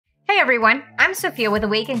everyone, I'm Sophia with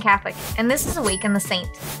Awaken Catholic, and this is Awaken the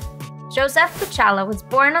Saint. Jósef Puchala was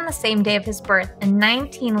born on the same day of his birth in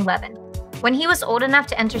 1911. When he was old enough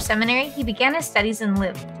to enter seminary, he began his studies in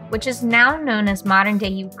Lviv, which is now known as modern-day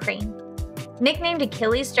Ukraine. Nicknamed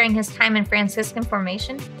Achilles during his time in Franciscan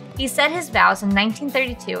formation, he said his vows in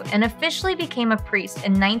 1932 and officially became a priest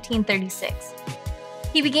in 1936.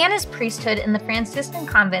 He began his priesthood in the Franciscan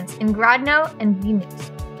convents in Grodno and Vilnius,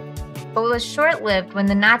 but was short-lived when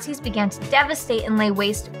the Nazis began to devastate and lay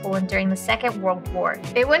waste to Poland during the Second World War.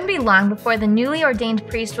 It wouldn't be long before the newly ordained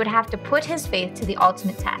priest would have to put his faith to the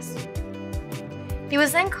ultimate test. He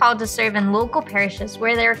was then called to serve in local parishes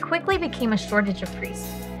where there quickly became a shortage of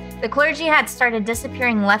priests. The clergy had started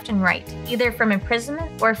disappearing left and right, either from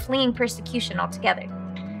imprisonment or fleeing persecution altogether.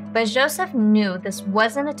 But Jósef knew this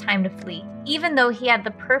wasn't a time to flee, even though he had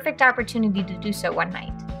the perfect opportunity to do so one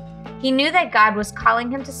night. He knew that God was calling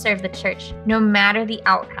him to serve the church, no matter the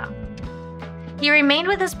outcome. He remained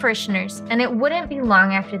with his parishioners, and it wouldn't be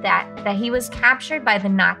long after that he was captured by the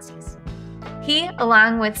Nazis. He,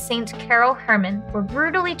 along with Saint Karol Hermann, were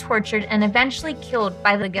brutally tortured and eventually killed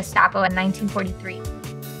by the Gestapo in 1943.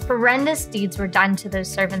 Horrendous deeds were done to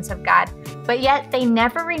those servants of God, but yet they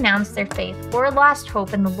never renounced their faith or lost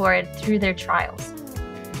hope in the Lord through their trials.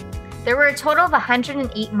 There were a total of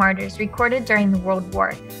 108 martyrs recorded during the World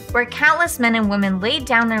War, where countless men and women laid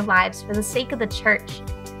down their lives for the sake of the church.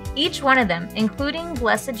 Each one of them, including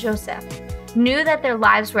Blessed Jósef, knew that their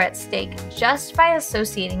lives were at stake just by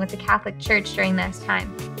associating with the Catholic Church during this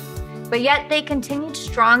time. But yet they continued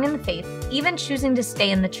strong in the faith, even choosing to stay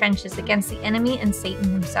in the trenches against the enemy and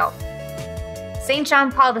Satan himself. St.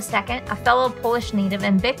 John Paul II, a fellow Polish native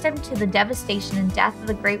and victim to the devastation and death of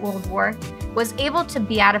the Great World War, was able to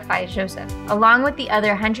beatify Jósef, along with the other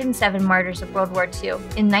 107 martyrs of World War II,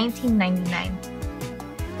 in 1999.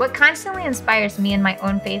 What constantly inspires me in my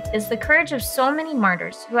own faith is the courage of so many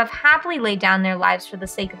martyrs who have happily laid down their lives for the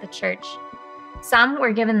sake of the Church. Some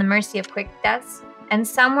were given the mercy of quick deaths, and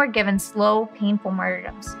some were given slow, painful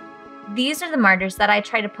martyrdoms. These are the martyrs that I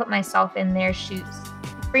try to put myself in their shoes.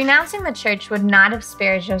 Renouncing the Church would not have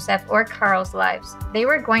spared Jósef or Karol's lives. They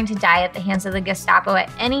were going to die at the hands of the Gestapo at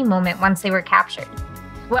any moment once they were captured.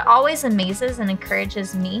 What always amazes and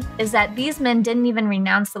encourages me is that these men didn't even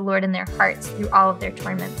renounce the Lord in their hearts through all of their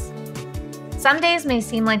torments. Some days may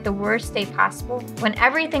seem like the worst day possible, when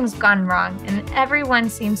everything's gone wrong and everyone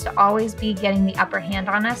seems to always be getting the upper hand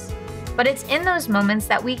on us. But it's in those moments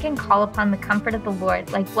that we can call upon the comfort of the Lord,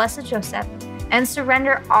 like Blessed Jósef, and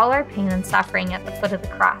surrender all our pain and suffering at the foot of the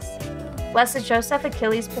cross. Blessed Jósef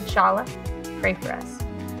Achilles Puchala, pray for us.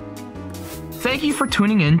 Thank you for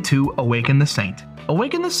tuning in to Awaken the Saint.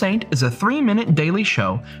 Awaken the Saint is a 3-minute daily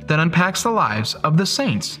show that unpacks the lives of the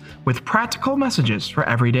saints with practical messages for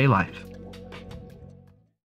everyday life.